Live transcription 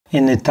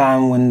in a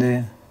time when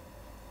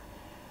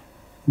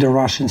the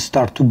Russians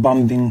start to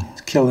bombing,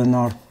 killing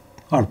our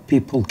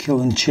people,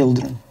 killing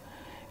children,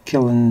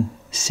 killing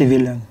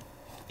civilians.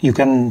 You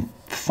can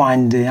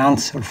find the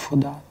answer for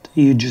that.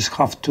 You just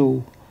have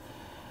to,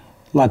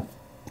 like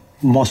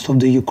most of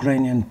the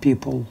Ukrainian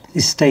people,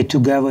 stay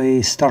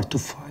together, start to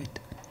fight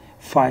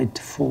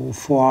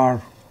for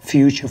our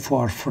future,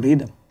 for our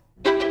freedom.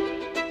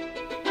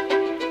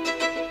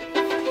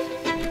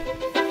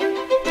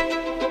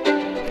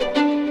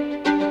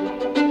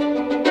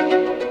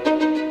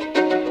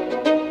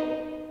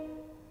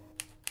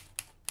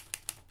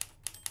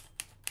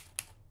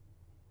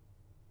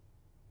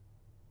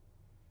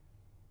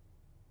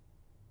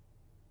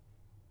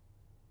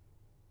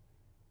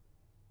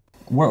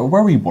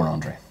 Where were you born,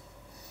 Andriy?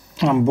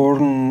 I'm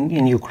born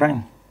in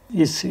Ukraine.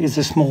 It's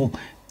a small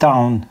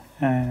town,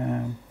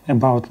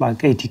 about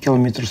like 80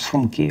 kilometers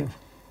from Kiev.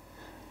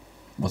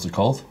 What's it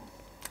called?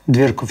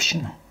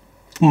 Dverkovshchina.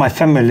 My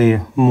family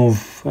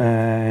moved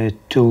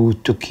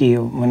to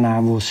Kiev when I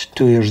was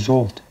 2 years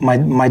old.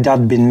 My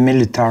dad been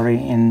military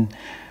in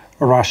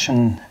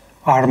Russian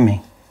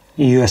army,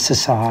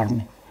 USSR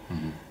army.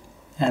 Mm-hmm.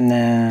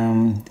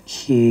 And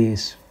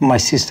my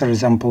sister, for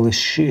example,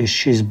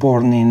 she's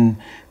born in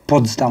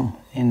Potsdam,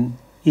 in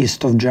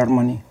east of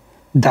Germany.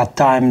 That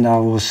time, that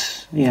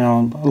was,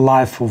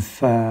 life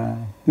of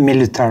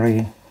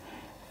military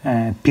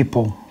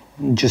people,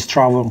 just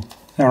travel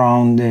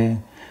around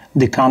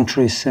the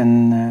countries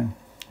and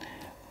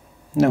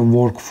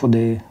work for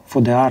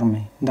the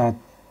army. That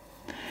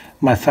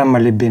my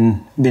family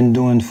been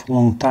doing for a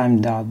long time.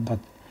 But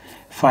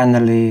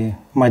finally,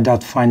 my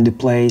dad find the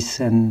place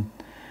and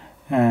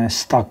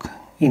stuck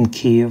in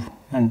Kiev,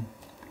 and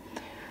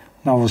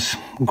that was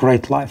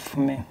great life for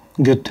me.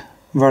 Good,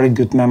 very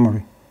good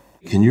memory.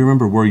 Can you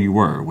remember where you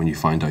were when you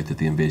found out that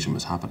the invasion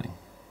was happening?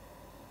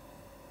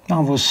 I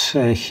was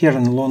here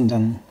in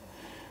London,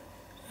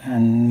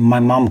 and my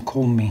mom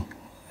called me,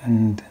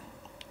 and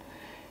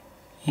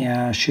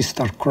yeah, she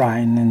started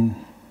crying, and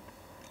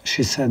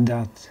she said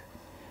that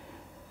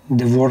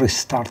the war is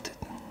started,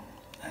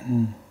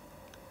 and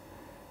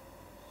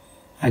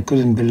I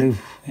couldn't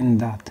believe in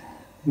that.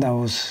 That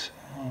was,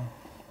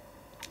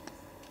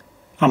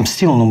 I'm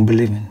still not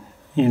believing,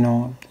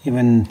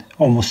 even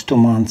almost 2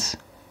 months.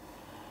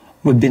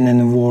 We've been in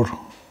a war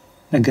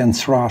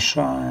against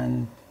Russia,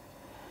 and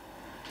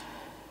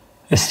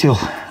I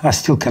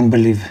still can't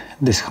believe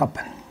this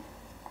happened.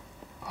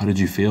 How did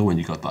you feel when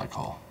you got that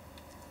call?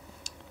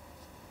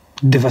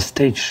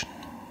 Devastation.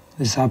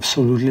 It's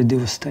absolutely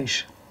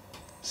devastation.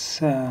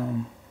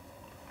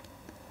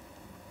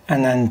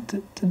 And then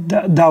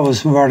that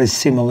was very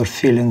similar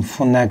feeling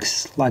for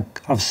next,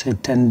 like I've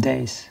said, 10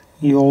 days.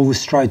 You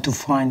always try to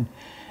find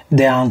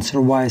the answer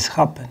why it's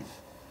happened.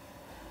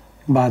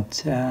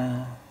 But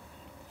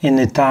in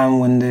a time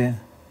when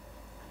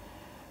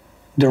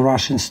the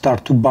Russians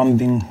start to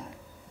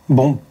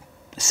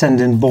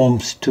sending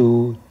bombs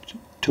to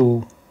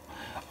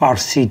our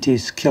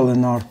cities,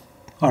 killing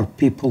our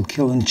people,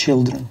 killing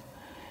children,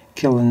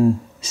 killing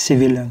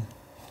civilians.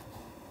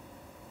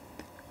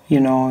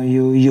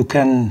 You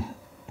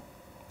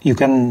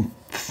can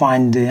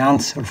find the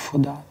answer for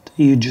that.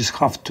 You just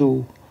have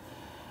to,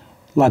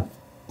 like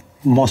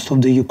most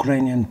of the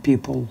Ukrainian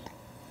people,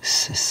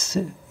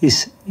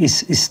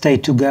 stay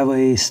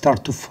together,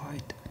 start to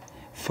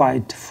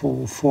fight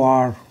for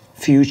our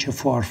future,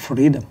 for our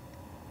freedom.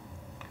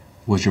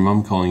 Was your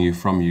mom calling you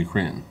from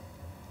Ukraine?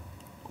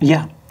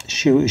 Yeah,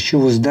 she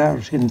was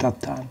there in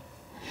that time.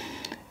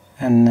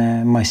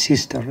 And my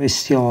sister is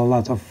still a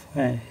lot of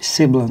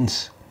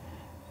siblings,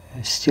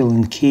 still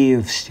in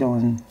Kiev, still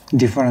in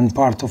different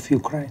parts of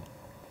Ukraine.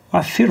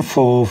 I fear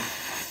for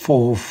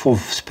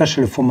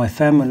especially for my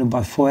family,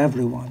 but for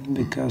everyone,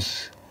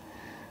 because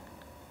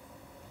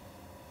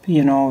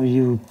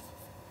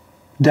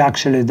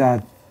actually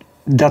that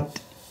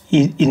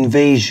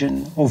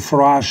invasion of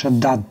Russia,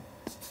 that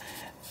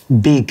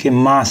big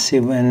and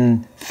massive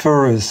and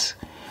furious,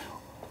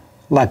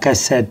 like I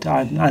said,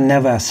 I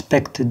never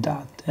expected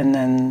that. And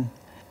then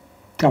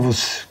I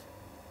was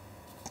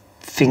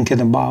thinking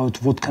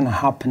about what can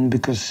happen,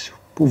 because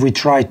we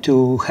tried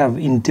to have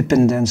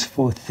independence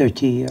for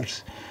 30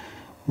 years.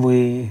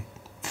 We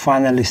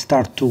finally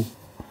start to,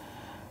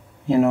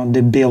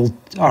 they build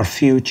our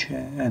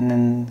future, and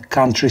then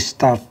countries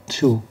start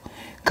to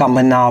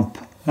coming up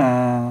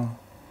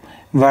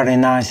very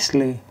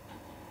nicely.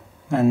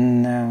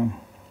 And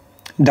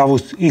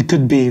it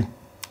could be,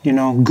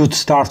 good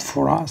start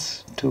for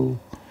us to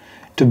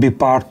be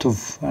part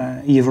of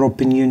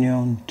European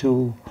Union,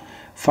 to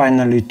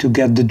finally to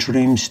get the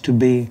dreams to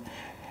be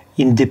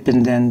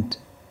independent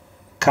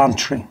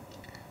country.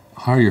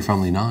 How are your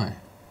family now?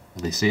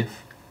 Are they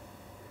safe?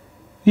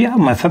 Yeah,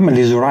 my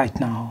family is right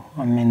now.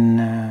 I mean,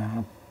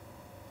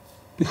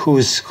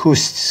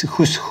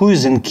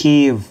 who's in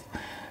Kiev,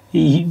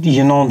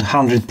 you're not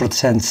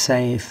 100%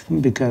 safe,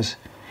 because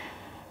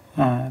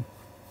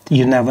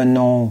you never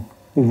know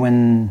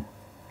when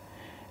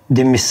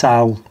the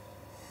missile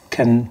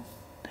can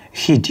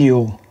hit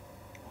your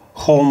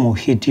home or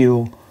hit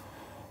your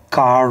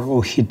car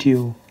or hit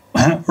you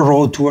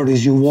road where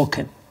is you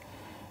walking.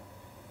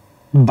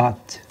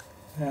 But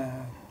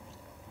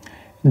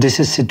this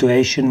is a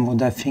situation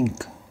what I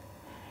think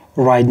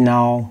right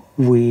now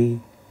we're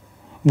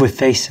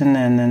facing,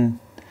 and then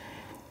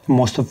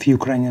most of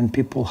Ukrainian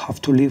people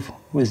have to live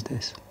with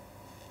this.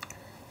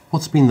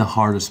 What's been the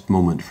hardest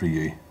moment for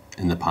you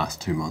in the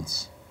past 2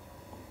 months?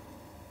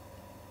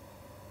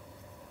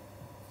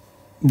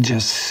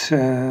 Just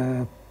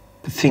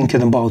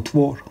thinking about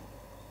war,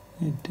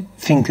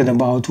 thinking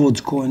about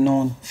what's going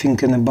on,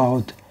 thinking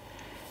about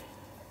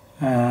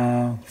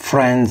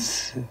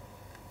friends,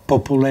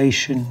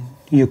 population,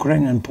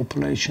 Ukrainian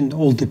population,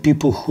 all the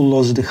people who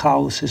lost the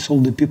houses, all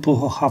the people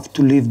who have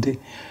to leave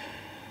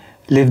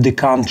the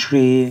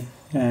country,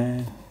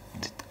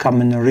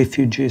 coming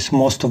refugees.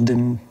 Most of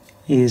them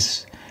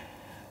is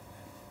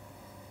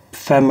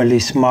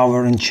families,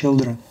 mother and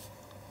children,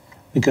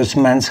 because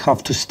men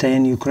have to stay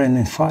in Ukraine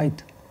and fight.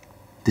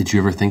 Did you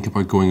ever think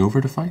about going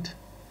over to fight?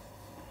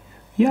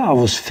 Yeah, I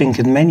was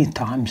thinking many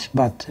times,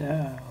 but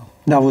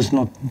that was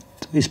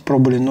is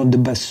probably not the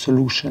best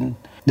solution.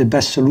 The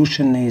best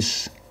solution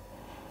is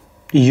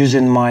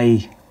using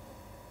my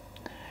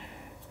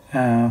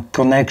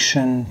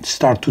connection,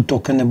 start to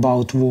talking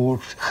about war,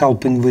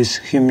 helping with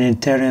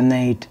humanitarian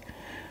aid,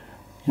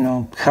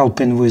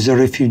 helping with the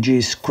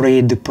refugees,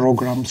 create the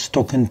programs,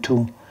 talking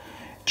to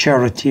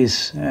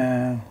charities.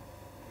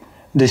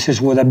 This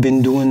is what I've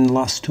been doing the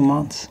last 2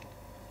 months.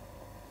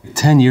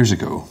 10 years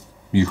ago,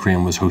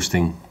 Ukraine was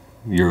hosting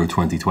Euro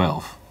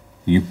 2012.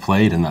 You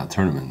played in that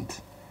tournament.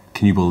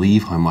 Can you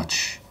believe how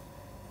much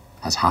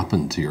has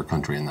happened to your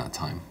country in that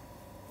time?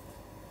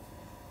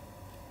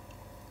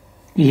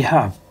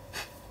 Yeah.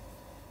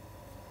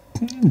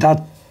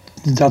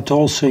 That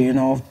also,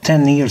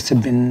 10 years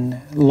have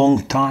been a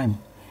long time.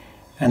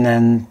 And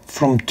then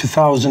from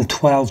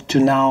 2012 to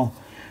now,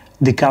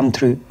 the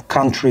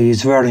country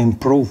is very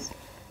improved.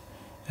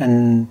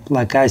 And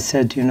like I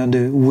said,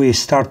 we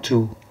start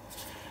to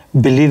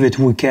believe it.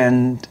 We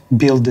can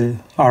build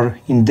our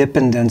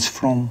independence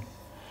from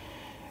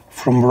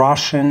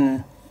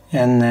Russia,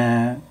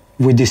 and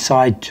we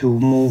decide to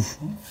move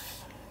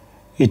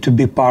it to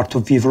be part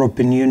of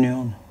European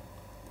Union.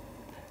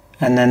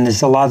 And then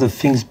there's a lot of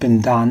things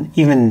been done.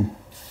 Even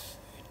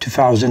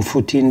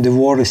 2014, the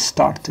war is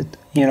started.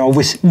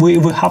 We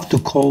have to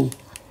call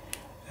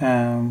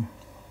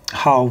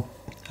how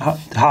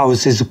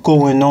is this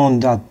going on,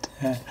 that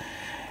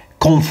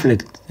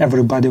conflict.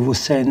 Everybody was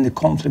saying the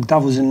conflict.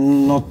 That was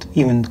not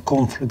even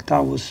conflict.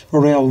 That was a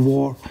real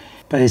war.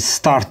 But it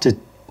started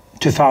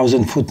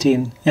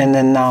 2014, and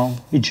then now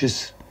it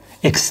just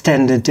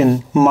extended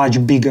in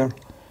much bigger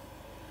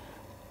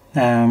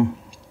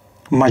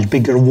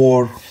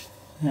war.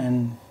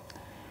 And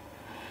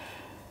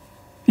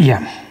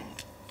yeah.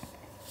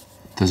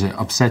 Does it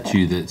upset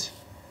you that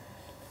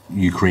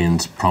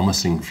Ukraine's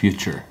promising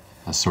future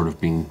has sort of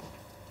been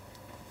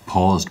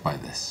paused by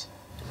this?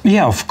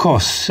 Yeah, of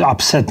course,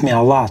 upset me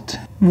a lot.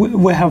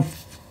 We have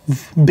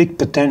big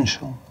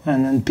potential,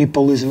 and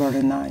people is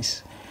very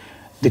nice.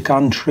 The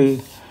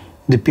country,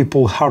 the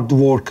people, hard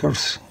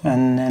workers,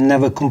 and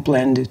never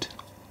complained it.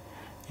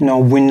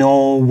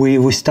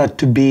 We start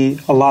to be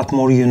a lot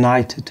more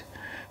united.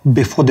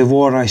 Before the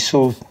war, I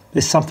saw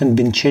there's something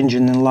been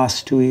changing in the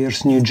last 2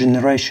 years. New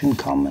generation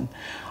coming.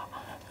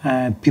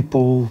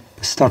 People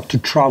start to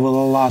travel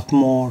a lot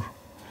more.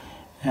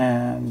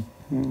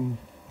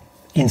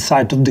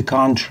 Inside of the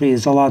country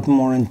is a lot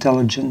more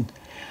intelligent.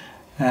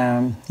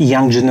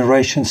 Young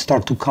generation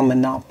start to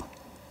coming up.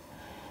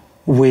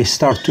 We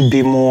start to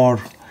be more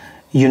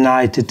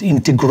united,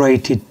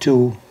 integrated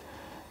to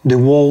the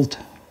world,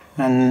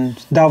 and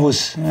that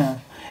was,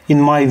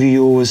 in my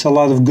view, was a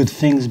lot of good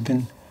things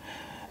been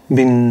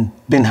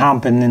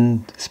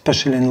happening,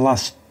 especially in the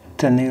last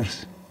 10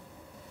 years.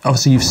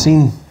 Obviously, you've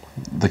seen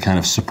the kind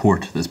of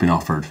support that's been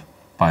offered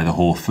by the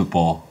whole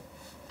football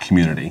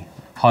community.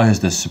 How has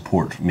this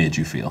support made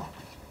you feel?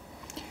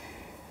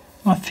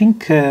 I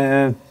think,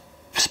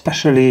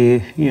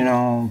 especially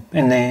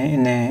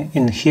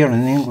in here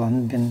in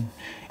England, been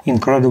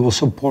incredible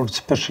support,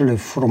 especially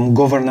from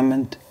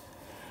government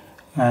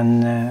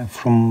and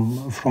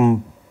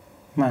from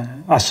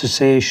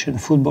association,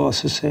 football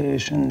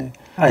association.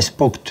 I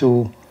spoke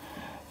to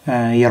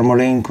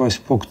Yarmolenko, I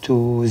spoke to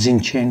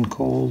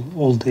Zinchenko,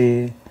 all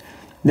the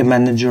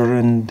manager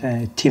and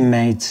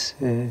teammates,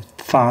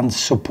 fans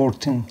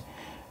supporting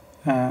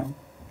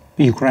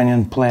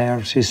Ukrainian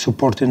players. He's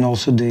supporting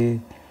also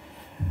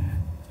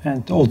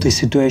all the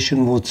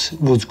situation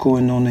what's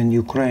going on in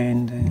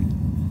Ukraine.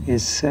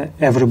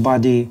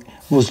 Everybody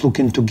was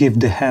looking to give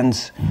the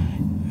hands,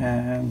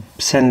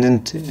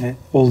 sending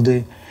all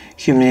the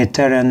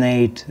humanitarian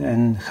aid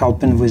and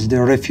helping with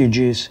the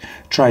refugees,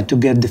 try to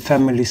get the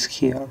families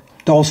here.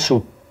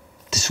 Also,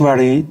 this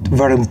very,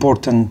 very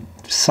important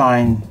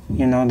sign,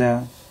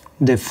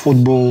 the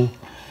football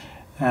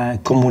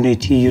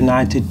community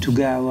united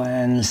together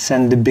and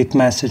send a big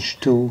message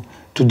to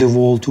the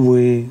world.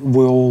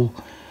 We're all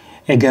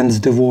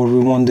against the war. We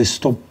want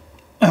the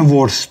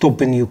war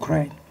stop in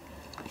Ukraine.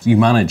 You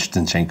managed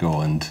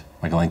Zinchenko and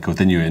Michaelenko,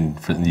 didn't you,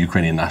 for the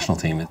Ukrainian national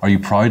team? Are you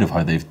proud of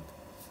how they've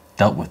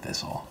dealt with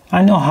this all?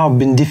 I know how it's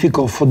been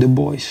difficult for the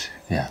boys.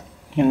 Yeah.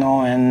 You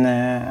know, and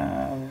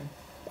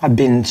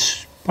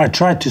I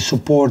tried to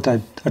support, I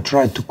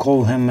tried to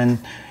call him and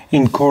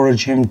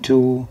encourage him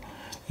to,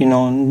 you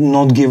know,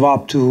 not give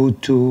up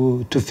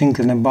to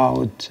thinking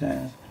about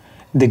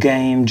the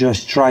game,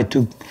 just try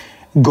to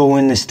go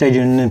in the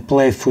stadium and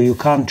play for your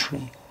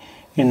country,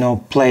 you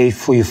know, play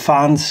for your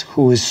fans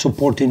who is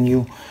supporting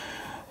you,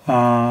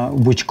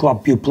 which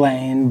club you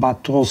play in,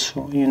 but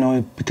also, you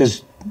know,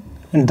 because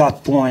at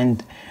that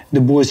point,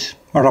 the boys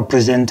are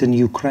representing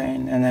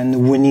Ukraine, and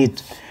then we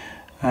need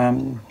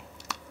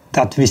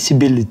that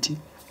visibility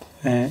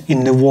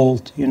in the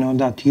world, you know,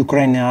 that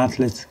Ukrainian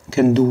athletes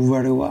can do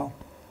very well.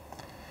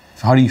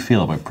 So how do you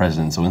feel about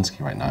President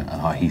Zelenskyy right now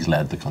and how he's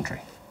led the country?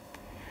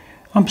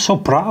 I'm so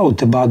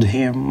proud about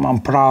him.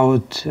 I'm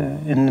proud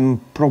in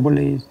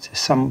probably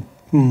some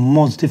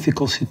most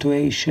difficult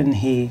situation.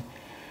 He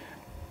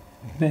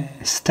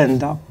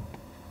stand up.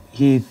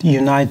 He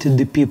united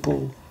the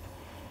people.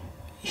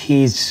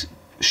 He's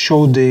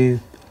showed the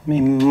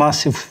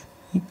massive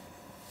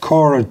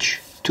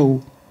courage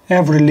to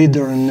every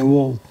leader in the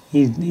world.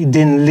 He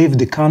didn't leave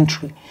the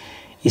country.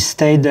 He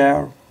stayed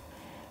there.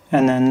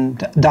 And then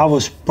that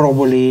was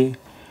probably,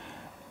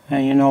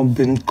 you know,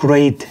 been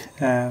great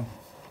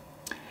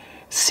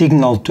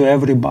signal to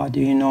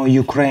everybody. You know,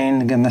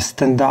 Ukraine gonna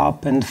stand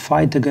up and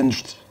fight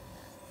against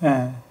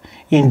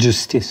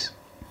injustice.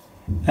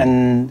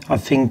 And I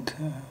think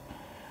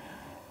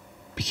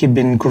he's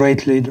been a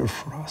great leader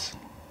for us.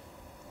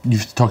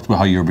 You've talked about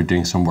how you've been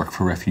doing some work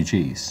for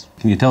refugees.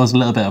 Can you tell us a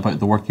little bit about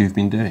the work you've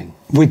been doing?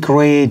 We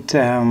create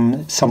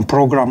some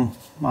program.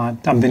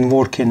 I've been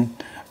working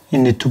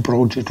in the two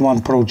projects.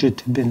 One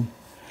project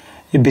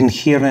has been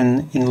here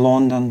in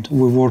London.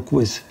 We work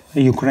with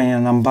a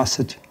Ukrainian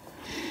ambassador,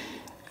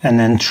 and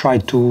then try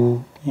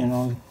to, you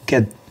know,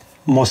 get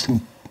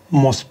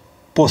most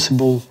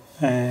possible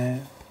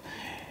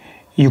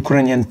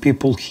Ukrainian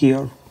people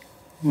here.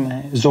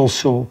 There's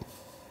also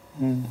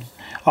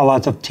a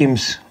lot of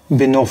teams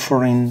been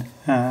offering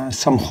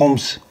some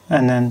homes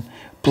and then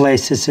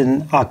places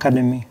in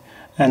academy,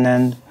 and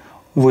then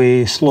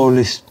we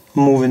slowly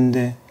moving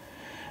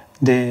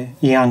the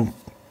young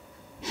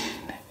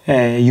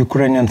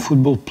Ukrainian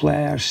football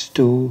players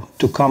to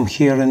come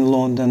here in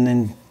London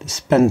and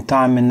spend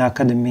time in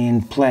academy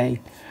and play.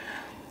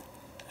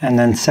 And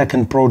then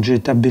second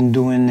project I've been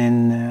doing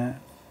in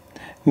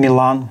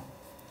Milan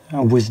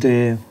with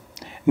the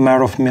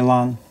mayor of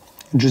Milan,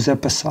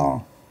 Giuseppe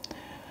Sala.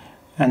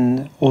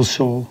 And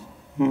also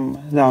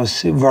that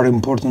was a very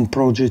important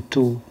project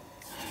to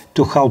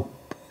help,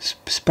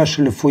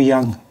 especially for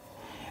young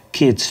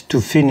kids,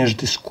 to finish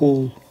the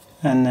school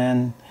and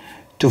then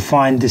to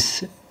find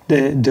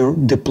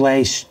the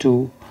place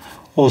to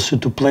also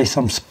to play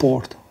some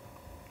sport.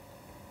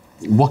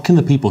 What can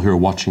the people who are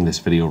watching this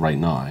video right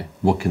now,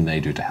 what can they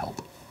do to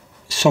help?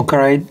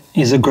 Soccer Aid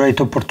is a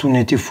great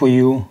opportunity for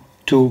you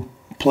to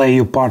play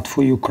your part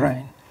for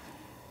Ukraine.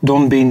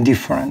 Don't be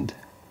indifferent.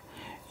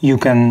 You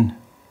can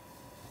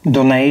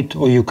donate,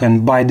 or you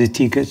can buy the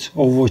tickets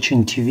or watch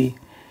on TV.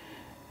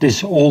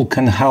 This all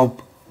can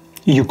help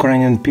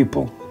Ukrainian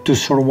people to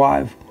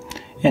survive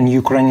and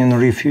Ukrainian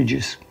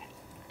refugees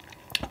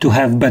to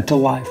have better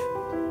life.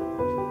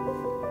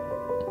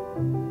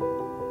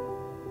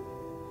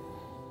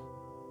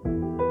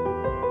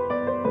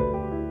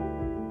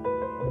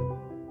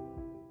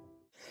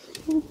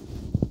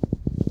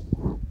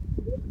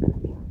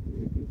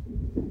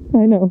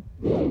 I know.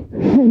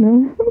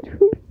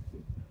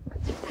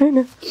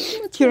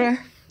 Kira.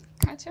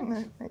 Katya.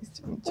 Nice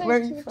to meet you. Where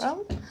are you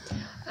from?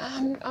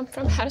 I'm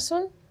from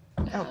Kherson.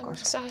 Oh, of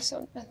course.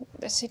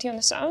 The city on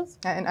the south.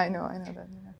 And I know that. Yeah.